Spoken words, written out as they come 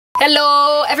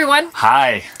Hello, everyone.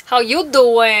 Hi. How you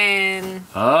doing?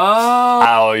 Oh,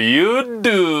 how you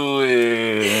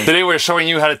doing? Today we're showing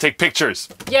you how to take pictures.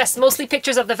 Yes, mostly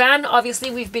pictures of the van. Obviously,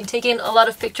 we've been taking a lot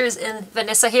of pictures in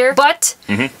Vanessa here. But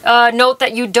note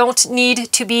that you don't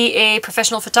need to be a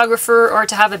professional photographer or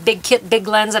to have a big kit, big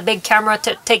lens, a big camera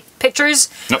to take pictures.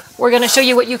 Nope. We're going to show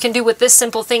you what you can do with this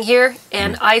simple thing here,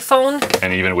 an iPhone.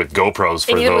 And even with GoPros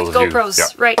for and even those with of GoPros, you. Yeah.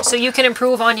 right. So you can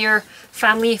improve on your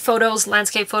family photos,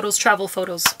 landscape photos, travel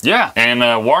photos. Yeah, and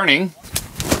warning,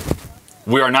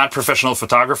 we are not professional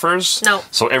photographers. No.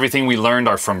 So everything we learned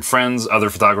are from friends, other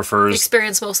photographers.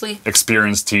 Experience mostly.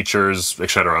 Experienced teachers,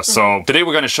 etc. So today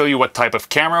we're going to show you what type of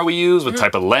camera we use, what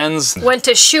type of lens. When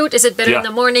to shoot, is it better in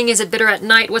the morning, is it better at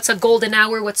night, what's a golden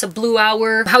hour, what's a blue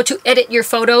hour, how to edit your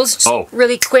photos, just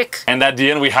really quick. And at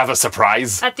the end we have a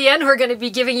surprise. At the end we're going to be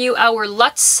giving you our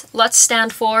LUTs. LUTs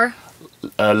stand for?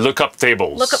 Lookup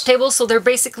tables. Lookup tables, so they're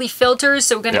basically filters,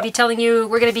 so we're going to be telling you,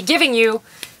 we're going to be giving you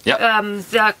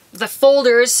the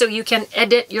folders so you can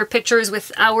edit your pictures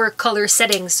with our color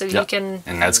settings, so you can...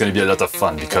 And that's going to be a lot of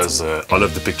fun because all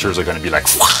of the pictures are going to be like...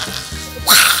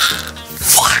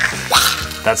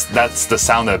 That's the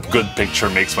sound a good picture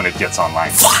makes when it gets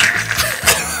online.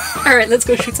 Alright, let's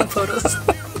go shoot some photos.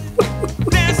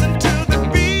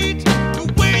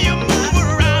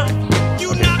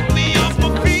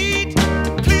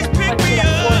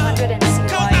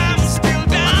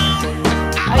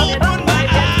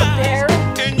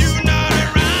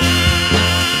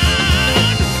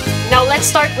 Let's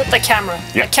start with the camera.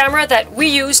 The camera that we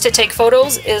use to take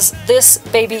photos is this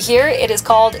baby here. It is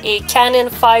called a Canon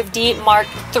 5D Mark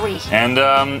III.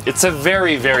 And it's a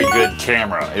very, very good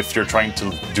camera if you're trying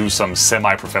to do some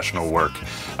semi-professional work.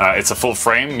 It's a full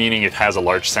frame, meaning it has a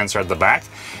large sensor at the back.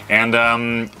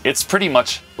 And it's pretty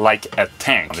much like a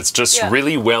tank. It's just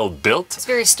really well built. It's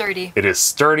very sturdy. It is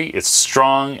sturdy, it's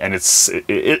strong, and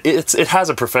it has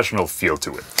a professional feel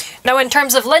to it. Now in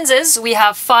terms of lenses, we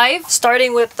have 5,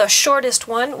 starting with the shortest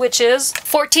one, which is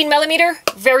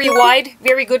 14mm, very wide,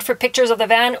 very good for pictures of the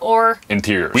van or...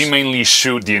 interiors. We mainly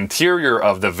shoot the interior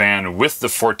of the van with the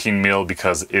 14mm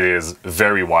because it is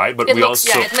very wide, but we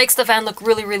also... Yeah, it makes the van look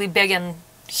really, really big and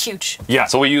huge. Yeah,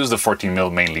 so we use the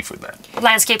 14mm mainly for that.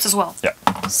 Landscapes as well. Yeah.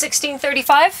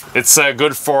 16-35. It's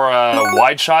good for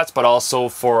wide shots, but also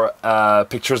for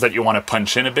pictures that you want to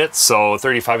punch in a bit. So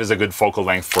 35 is a good focal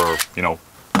length for, you know,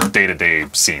 day-to-day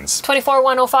scenes.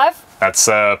 24-105. That's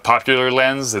a popular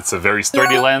lens. It's a very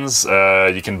sturdy lens.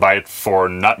 You can buy it for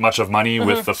not much of money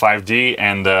with the 5D,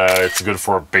 and it's good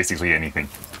for basically anything.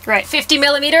 Right,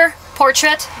 50mm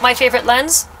portrait, my favorite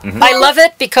lens. I love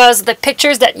it because the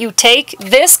pictures that you take,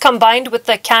 this combined with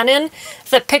the Canon,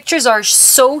 the pictures are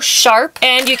so sharp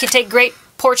and you can take great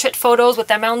portrait photos with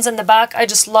the mountains in the back. I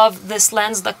just love this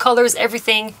lens, the colors,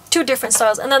 everything, 2 different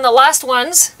styles. And then the last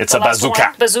ones, it's a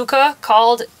bazooka. Bazooka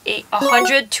called a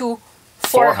 100 to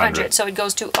 400. So it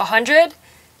goes to 100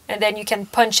 and then you can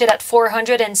punch it at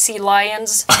 400 and see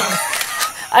lions.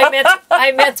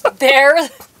 I meant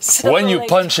bears. So when you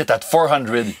punch it at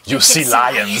 400, you see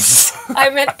lions. I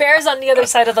meant bears on the other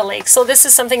side of the lake. So this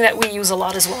is something that we use a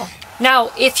lot as well.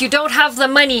 Now, if you don't have the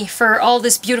money for all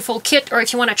this beautiful kit, or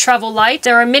if you want to travel light,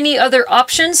 there are many other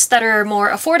options that are more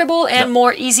affordable and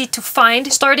more easy to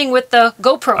find, starting with the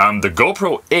GoPro. The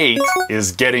GoPro 8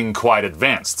 is getting quite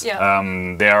advanced.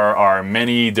 There are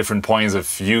many different points of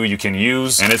view you can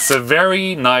use, and it's a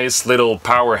very nice little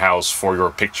powerhouse for your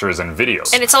pictures and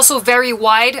videos. And it's also very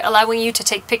wide, allowing you to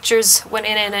take pictures when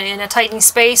in a tiny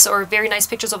space, or very nice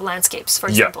pictures of landscapes, for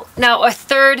example. Now, a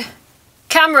third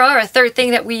camera, or a third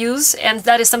thing that we use, and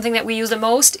that is something that we use the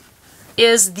most,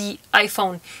 is the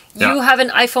iPhone. You have an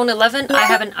iPhone 11, I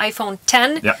have an iPhone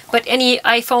 10, but any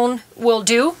iPhone will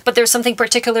do. But there's something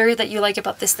particular that you like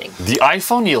about this thing. The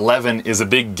iPhone 11 is a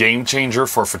big game changer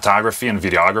for photography and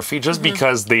videography, just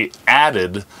because they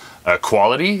added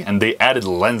quality and they added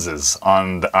lenses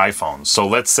on the iPhone. So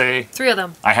let's say 3 of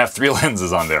them. I have 3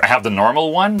 lenses on there. I have the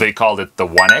normal one. They called it the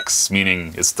 1X,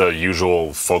 meaning it's the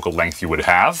usual focal length you would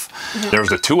have. There's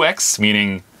the 2X,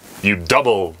 meaning you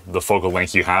double the focal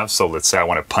length you have. So let's say I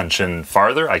want to punch in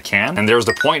farther, I can. And there's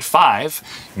the 0.5,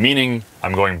 meaning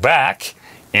I'm going back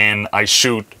and I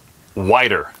shoot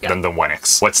wider than the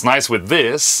 1X. What's nice with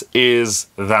this is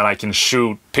that I can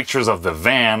shoot pictures of the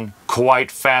van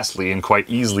quite fastly and quite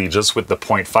easily just with the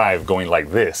 0.5 going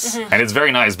like this. And it's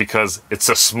very nice because it's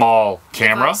a small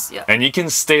camera and you can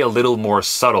stay a little more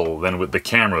subtle than with the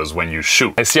cameras when you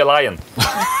shoot. I see a lion.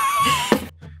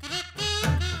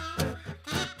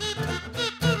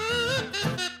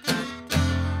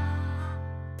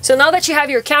 So now that you have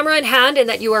your camera in hand and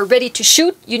that you are ready to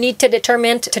shoot, you need to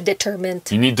determine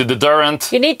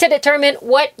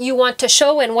what you want to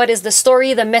show and what is the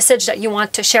story, the message that you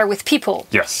want to share with people.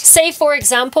 Yes. Say, for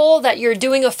example, that you're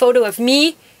doing a photo of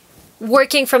me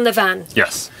working from the van.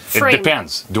 Yes. Frame. It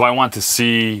depends. Do I want to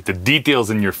see the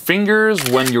details in your fingers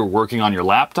when you're working on your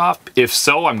laptop? If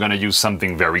so, I'm going to use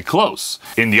something very close.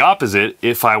 In the opposite,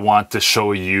 if I want to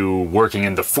show you working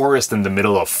in the forest in the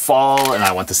middle of fall and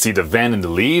I want to see the van and the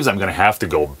leaves, I'm going to have to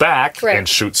go back and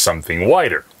shoot something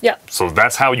wider. Yeah. So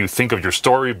that's how you think of your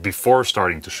story before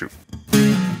starting to shoot.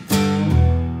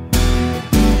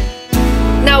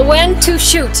 Now, when to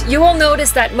shoot, you will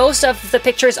notice that most of the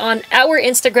pictures on our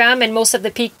Instagram and most of the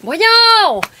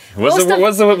What's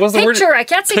the word? Picture. I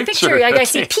can't say picture. I gotta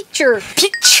say picture.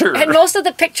 Picture. And most of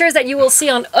the pictures that you will see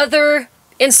on other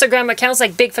Instagram accounts,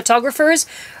 like big photographers,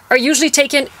 are usually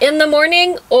taken in the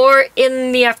morning or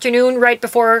in the afternoon, right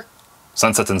before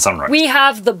sunset and sunrise. We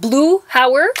have the blue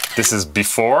hour. This is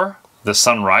before the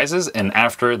sun rises and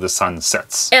after the sun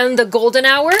sets. And the golden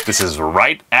hour. This is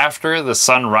right after the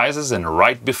sun rises and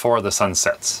right before the sun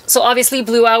sets. So obviously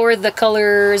blue hour, the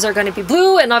colors are going to be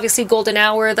blue, and obviously golden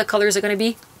hour, the colors are going to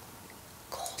be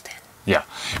golden. Yeah.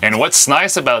 And what's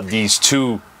nice about these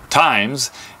two times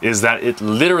is that it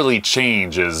literally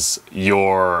changes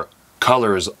your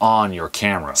colors on your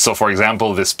camera. So for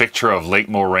example, this picture of Lake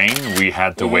Moraine, we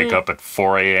had to wake up at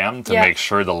 4 a.m. to make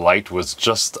sure the light was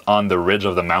just on the ridge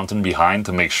of the mountain behind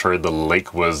to make sure the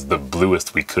lake was the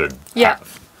bluest we could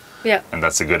have. Yeah. And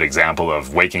that's a good example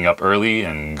of waking up early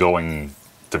and going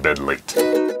to bed late.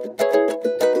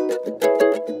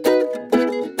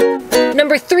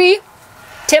 Number 3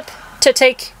 tip to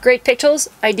take great pictures,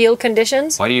 ideal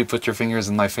conditions. Why do you put your fingers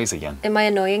in my face again? Am I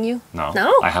annoying you? No.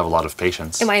 No? I have a lot of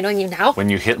patience. Am I annoying you now? When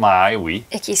you hit my eye, oui.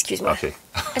 Okay, excuse me. Okay.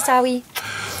 Sorry.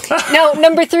 Now,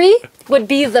 number 3 would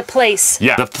be the place.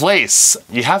 Yeah, the place.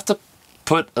 You have to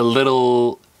put a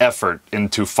little effort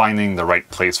into finding the right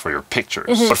place for your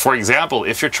pictures. But for example,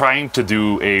 if you're trying to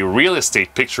do a real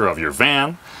estate picture of your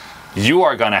van, you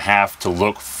are going to have to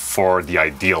look for the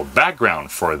ideal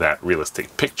background for that real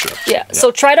estate picture. Yeah,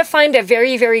 so try to find a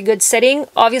very, very good setting.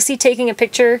 Obviously, taking a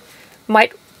picture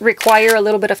might require a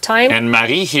little bit of time. And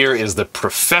Marie here is the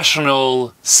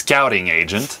professional scouting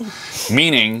agent,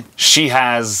 meaning she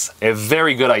has a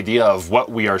very good idea of what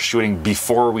we are shooting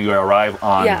before we arrive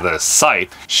on the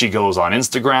site. She goes on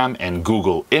Instagram and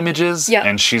Google images,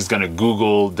 and she's going to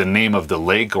Google the name of the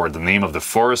lake or the name of the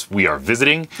forest we are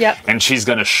visiting, and she's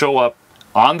going to show up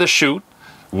on the shoot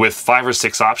with 5 or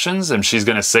 6 options, and she's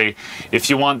gonna say, if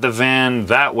you want the van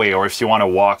that way, or if you want to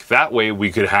walk that way, we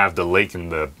could have the lake in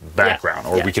the background,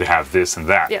 or we could have this and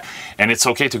that. And it's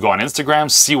okay to go on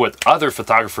Instagram, see what other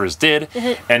photographers did,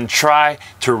 and try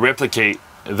to replicate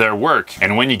their work.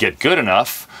 And when you get good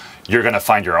enough, you're gonna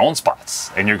find your own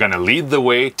spots, and you're gonna lead the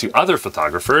way to other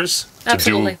photographers to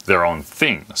do their own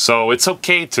thing. So it's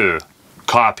okay to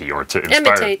copy or to inspire.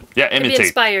 Imitate. Yeah, imitate. Be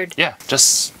inspired. Yeah,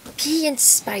 just be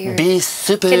inspired. Be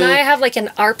super. Can I have like an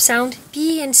ARP sound?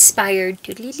 Be inspired.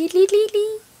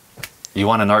 You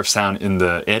want an ARP sound in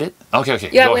the edit? Okay, okay.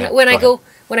 Yeah, when I go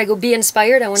be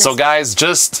inspired, I want to. So guys,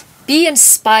 just be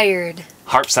inspired.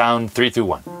 Harp sound 3, 2,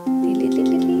 1.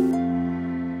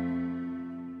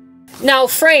 Now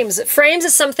frames. Frames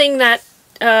is something that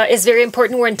is very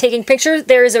important when taking pictures.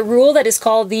 There is a rule that is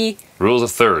called the rules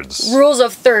of thirds. Rules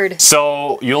of third.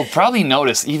 So you'll probably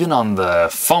notice even on the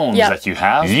phones that you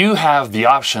have the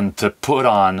option to put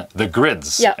on the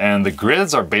grids. And the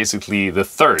grids are basically the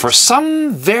thirds. For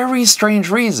some very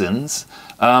strange reasons,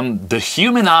 the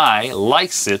human eye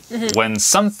likes it when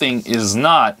something is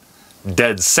not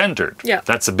dead centered.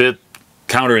 That's a bit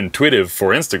counterintuitive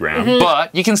for Instagram,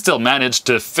 but you can still manage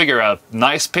to figure out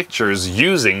nice pictures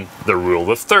using the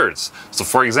rule of thirds. So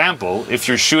for example, if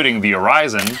you're shooting the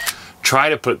horizon, try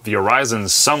to put the horizon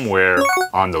somewhere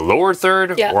on the lower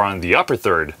third or on the upper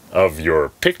third of your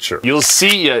picture. You'll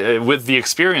see with the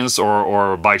experience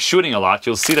or by shooting a lot,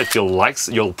 you'll see that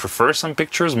you'll prefer some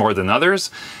pictures more than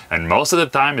others, and most of the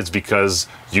time it's because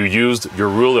you used your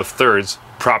rule of thirds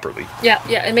properly. Yeah,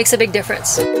 it makes a big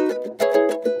difference.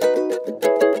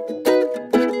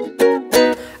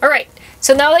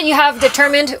 So now that you have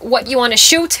determined what you want to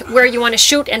shoot, where you want to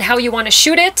shoot, and how you want to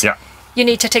shoot it, you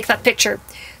need to take that picture.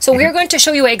 So we're going to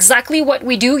show you exactly what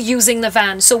we do using the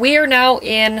van. So we are now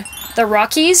in the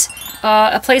Rockies,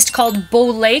 a place called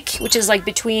Bow Lake, which is like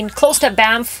close to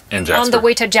Banff and on the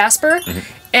way to Jasper.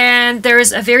 And there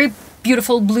is a very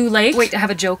beautiful blue lake. Wait, I have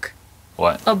a joke.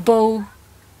 What? A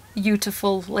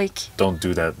beautiful lake. Don't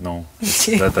do that, no.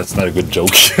 That's not a good joke.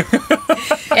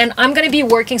 and I'm gonna be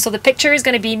working, so the picture is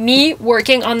gonna be me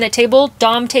working on the table,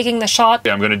 Dom taking the shot.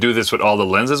 Yeah, I'm gonna do this with all the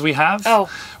lenses we have,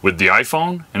 with the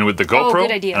iPhone and with the GoPro,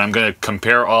 good idea. and I'm gonna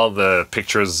compare all the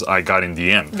pictures I got in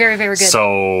the end. Very, very good.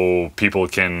 So people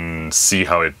can see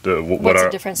how it, what's the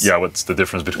difference? Yeah, what's the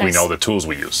difference between all the tools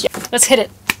we use. Yeah. Let's hit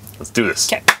it. Let's do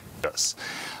this. Okay. Yes.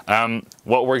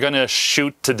 What we're gonna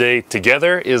shoot today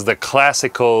together is the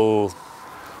classical,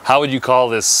 how would you call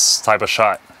this type of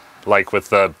shot? Like with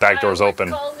the back doors open.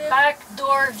 I would call it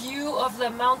backdoor view of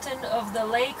the mountain, of the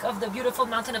lake, of the beautiful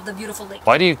mountain, of the beautiful lake.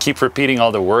 Why do you keep repeating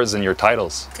all the words in your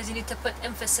titles? Because you need to put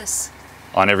emphasis.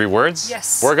 On every words?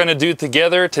 Yes. We're gonna do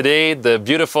together today the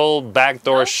beautiful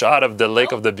backdoor shot of the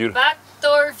lake of the beautiful.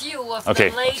 Backdoor view of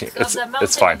the lake of the mountain,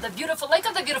 it's fine. of the beautiful lake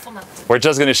of the beautiful mountain. We're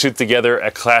just gonna shoot together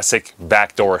a classic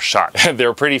backdoor shot.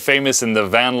 They're pretty famous in the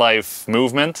van life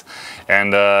movement,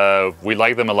 and we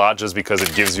like them a lot just because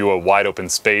it gives you a wide open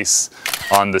space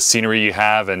on the scenery you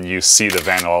have, and you see the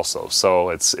van also.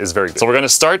 So it's very good. So we're gonna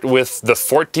start with the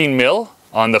 14mm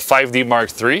on the 5D Mark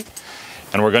III.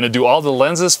 And we're gonna do all the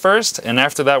lenses first, and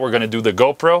after that we're gonna do the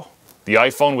GoPro, the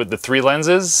iPhone with the 3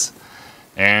 lenses,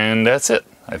 and that's it,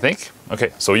 I think.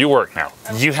 Okay, so you work now.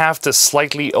 You have to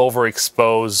slightly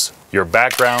overexpose your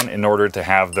background in order to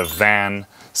have the van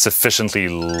sufficiently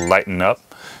lighten up,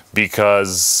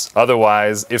 because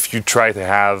otherwise, if you try to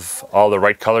have all the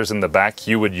right colors in the back,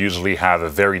 you would usually have a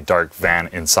very dark van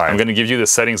inside. I'm gonna give you the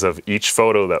settings of each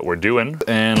photo that we're doing,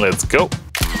 and let's go.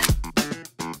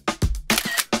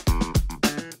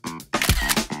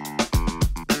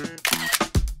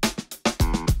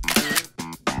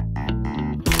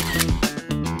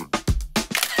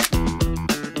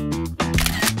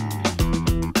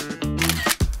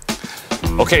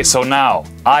 Okay, so now,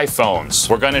 iPhones.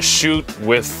 We're gonna shoot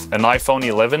with an iPhone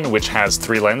 11, which has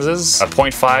 3 lenses, a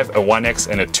 0.5, a 1x,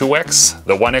 and a 2x.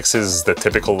 The 1x is the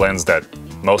typical lens that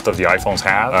most of the iPhones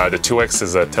have. The 2x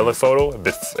is a telephoto, a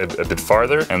bit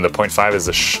farther, and the 0.5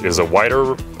 is a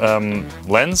wider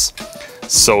lens.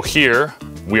 So here,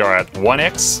 we are at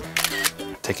 1x,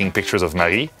 taking pictures of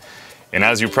Marie. And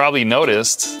as you probably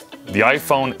noticed, the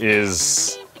iPhone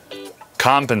is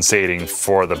compensating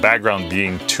for the background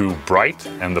being too bright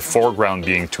and the foreground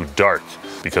being too dark,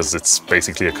 because it's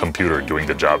basically a computer doing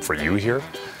the job for you here.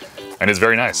 And it's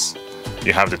very nice.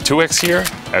 You have the 2x here.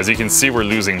 As you can see, we're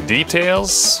losing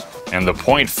details. And the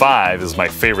 0.5 is my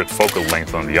favorite focal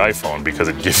length on the iPhone because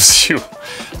it gives you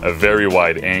a very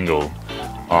wide angle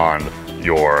on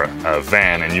your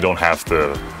van, and you don't have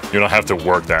to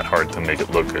work that hard to make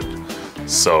it look good.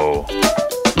 So.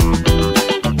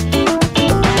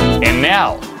 And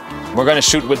now, we're gonna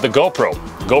shoot with the GoPro.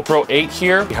 GoPro 8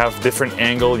 here, you have different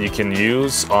angle you can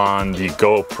use on the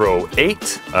GoPro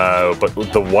 8, but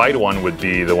the wide one would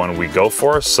be the one we go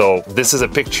for. So this is a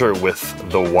picture with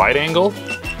the wide angle.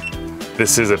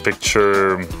 This is a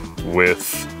picture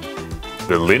with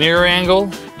the linear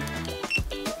angle.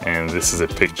 And this is a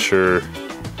picture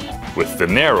with the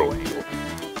narrow angle.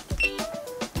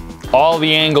 All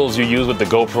the angles you use with the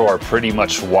GoPro are pretty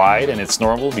much wide, and it's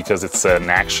normal because it's an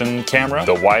action camera.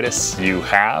 The widest you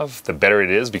have, the better it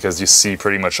is, because you see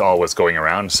pretty much all what's going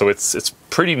around. So it's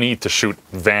pretty neat to shoot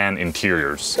van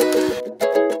interiors.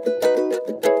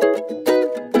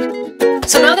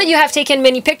 So now that you have taken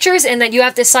many pictures and that you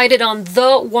have decided on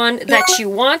the one that you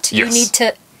want, you need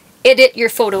to edit your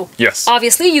photo. Yes.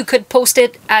 Obviously, you could post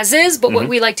it as is, but what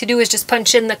we like to do is just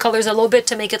punch in the colors a little bit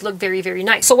to make it look very, very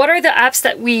nice. So what are the apps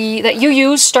that you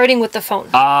use, starting with the phone?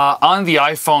 On the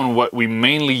iPhone, what we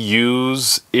mainly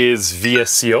use is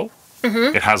VSCO.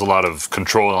 It has a lot of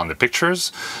control on the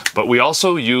pictures, but we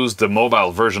also use the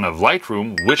mobile version of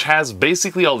Lightroom, which has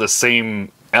basically all the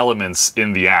same elements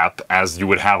in the app as you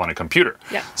would have on a computer.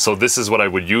 Yeah. So this is what I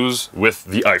would use with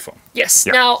the iPhone. Yes.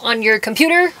 Yeah. Now on your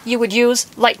computer, you would use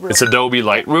Lightroom. It's Adobe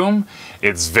Lightroom.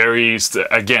 It's very,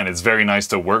 again, it's very nice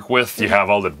to work with. You have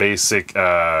all the basic,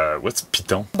 what's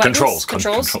Python? Buttons?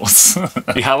 Controls.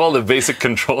 You have all the basic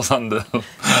controls on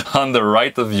the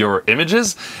right of your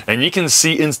images, and you can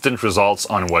see instant results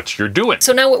on what you're doing.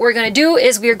 So now what we're going to do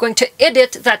is we're going to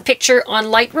edit that picture on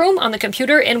Lightroom on the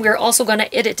computer, and we're also going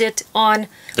to edit it on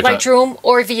Lightroom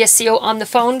or VSCO on the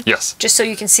phone. Yes. Just so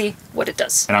you can see what it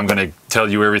does. And I'm going to tell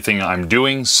you everything I'm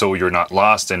doing so you're not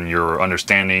lost and you're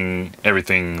understanding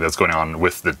everything that's going on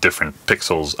with the different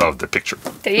pixels of the picture.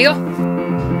 There you go.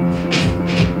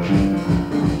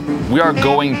 We are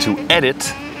going to edit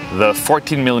the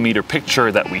 14mm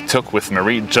picture that we took with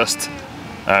Marie just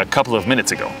a couple of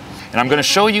minutes ago. And I'm going to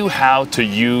show you how to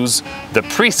use the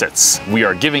presets we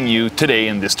are giving you today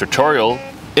in this tutorial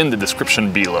in the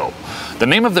description below. The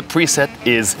name of the preset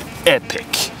is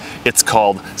Epic. It's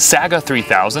called Saga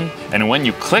 3000, and when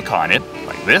you click on it,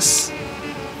 like this,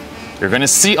 you're gonna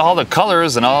see all the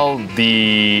colors and all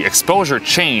the exposure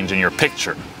change in your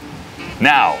picture.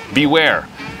 Now, beware.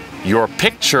 Your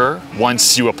picture,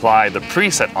 once you apply the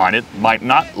preset on it, might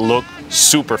not look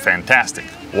super fantastic.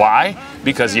 Why?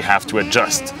 Because you have to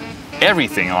adjust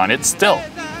everything on it still.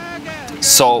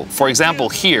 So, for example,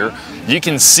 here, you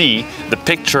can see the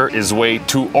picture is way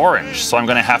too orange. So I'm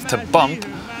gonna have to bump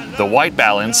the white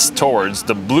balance towards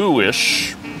the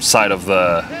bluish side of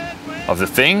the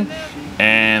thing,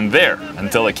 and there,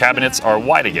 until the cabinets are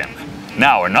white again.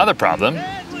 Now, another problem,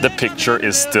 the picture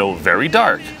is still very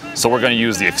dark. So we're going to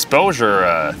use the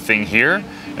exposure thing here,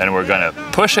 and we're going to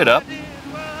push it up,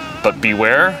 but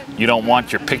beware, you don't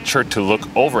want your picture to look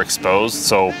overexposed,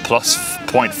 so plus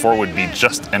 0.4 would be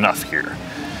just enough here.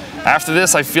 After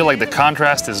this, I feel like the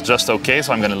contrast is just okay,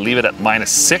 so I'm going to leave it at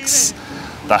 -6.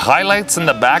 The highlights in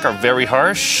the back are very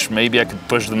harsh. Maybe I could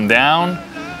push them down.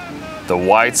 The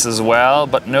whites as well,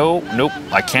 but nope,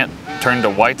 I can't turn the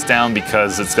whites down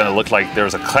because it's going to look like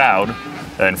there's a cloud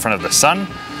in front of the sun.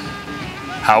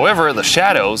 However, the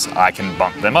shadows, I can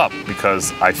bump them up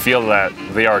because I feel that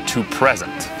they are too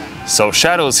present. So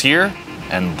shadows here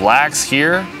and blacks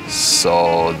here,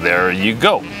 so there you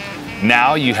go.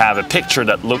 Now you have a picture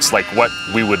that looks like what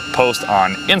we would post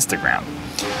on Instagram.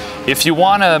 If you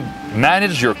want to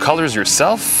manage your colors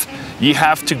yourself, you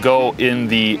have to go in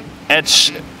the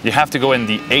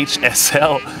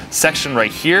HSL section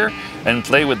right here and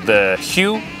play with the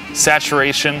hue,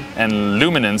 saturation, and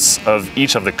luminance of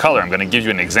each of the color. I'm going to give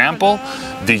you an example.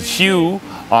 The hue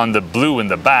on the blue in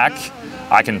the back,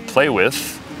 I can play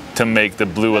with to make the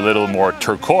blue a little more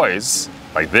turquoise,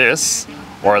 like this,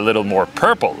 or a little more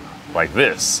purple, like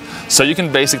this. So you can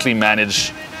basically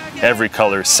manage every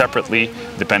color separately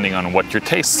depending on what your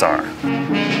tastes are.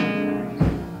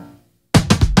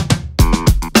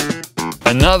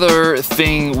 Another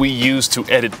thing we use to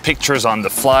edit pictures on the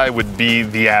fly would be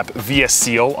the app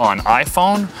VSCO on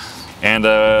iPhone. And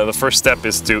the first step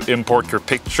is to import your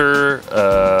picture.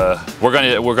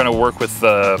 We're gonna work with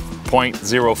the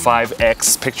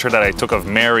 0.05x picture that I took of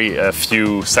Mary a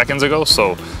few seconds ago.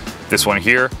 So this one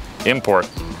here, import.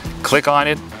 Click on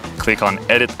it, click on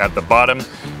edit at the bottom,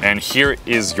 and here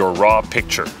is your raw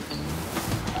picture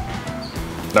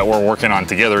that we're working on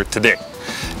together today.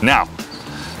 Now,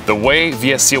 the way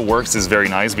VSCO works is very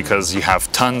nice because you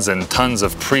have tons and tons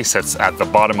of presets at the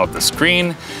bottom of the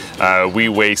screen. We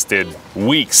wasted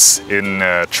weeks in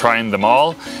trying them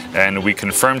all, and we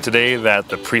confirmed today that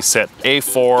the preset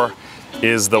A4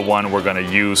 is the one we're going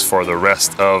to use for the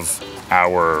rest of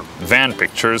our van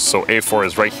pictures. So A4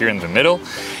 is right here in the middle.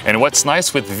 And what's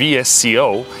nice with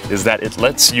VSCO is that it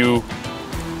lets you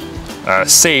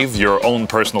save your own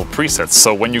personal presets.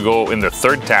 So when you go in the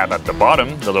third tab at the bottom,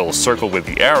 the little circle with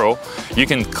the arrow, you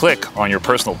can click on your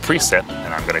personal preset,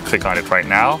 and I'm going to click on it right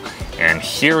now, and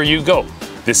here you go.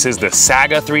 This is the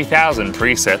Saga 3000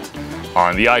 preset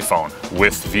on the iPhone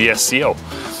with VSCO.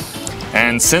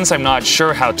 And since I'm not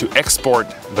sure how to export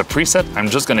the preset, I'm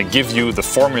just going to give you the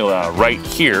formula right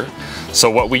here. So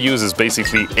what we use is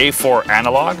basically A4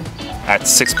 analog at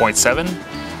 6.7,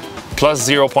 plus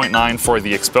 0.9 for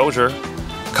the exposure,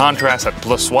 contrast at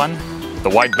 +1, the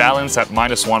white balance at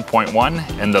 -1.1,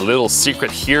 and the little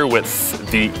secret here with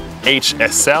the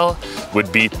HSL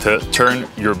would be to turn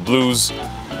your blues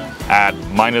at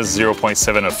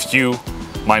 -0.7 of hue,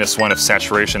 -1 of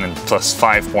saturation, and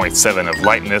 +5.7 of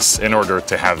lightness in order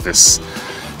to have this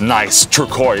nice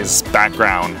turquoise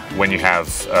background when you have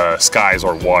skies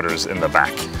or waters in the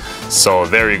back. So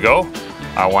there you go.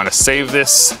 I want to save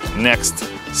this. Next,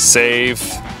 save.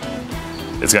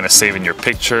 It's going to save in your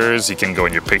pictures. You can go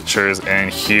in your pictures,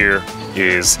 and here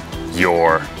is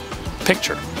your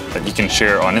picture that you can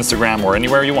share on Instagram or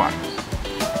anywhere you want.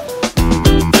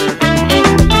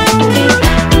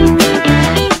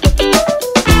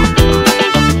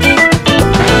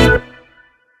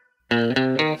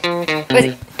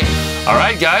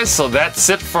 Alright guys, so that's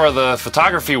it for the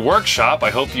photography workshop. I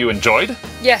hope you enjoyed.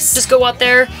 Yes, just go out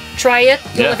there, try it.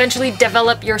 You'll eventually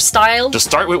develop your style. Just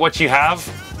start with what you have.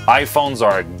 iPhones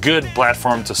are a good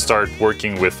platform to start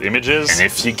working with images. And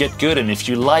if you get good and if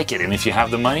you like it and if you have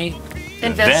the money,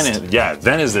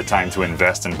 then is the time to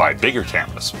invest and buy bigger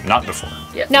cameras, not before.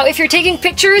 Yeah. Now, if you're taking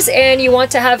pictures and you want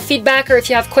to have feedback or if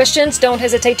you have questions, don't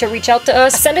hesitate to reach out to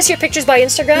us. Send us your pictures by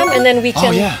Instagram, and then we can.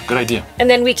 Oh yeah, good idea. And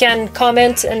then we can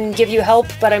comment and give you help.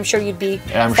 But I'm sure you'd be.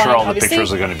 Yeah, I'm sure all the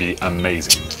pictures are going to be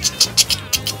amazing.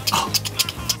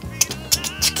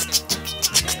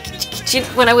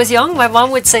 When I was young, my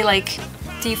mom would say like,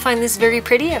 "Do you find this very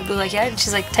pretty?" I'd go like, "Yeah." And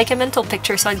she's like, "Take a mental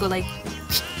picture." So I'd go like.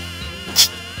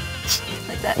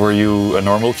 like that. Were you a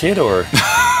normal kid or?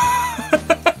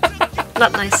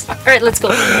 Not nice. All right, let's go.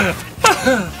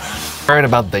 Heard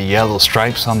about the yellow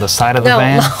stripes on the side of the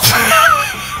van? No.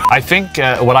 I think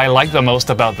what I like the most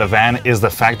about the van is the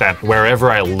fact that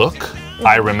wherever I look,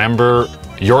 I remember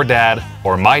your dad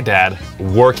or my dad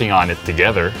working on it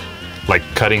together, like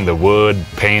cutting the wood,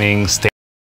 painting,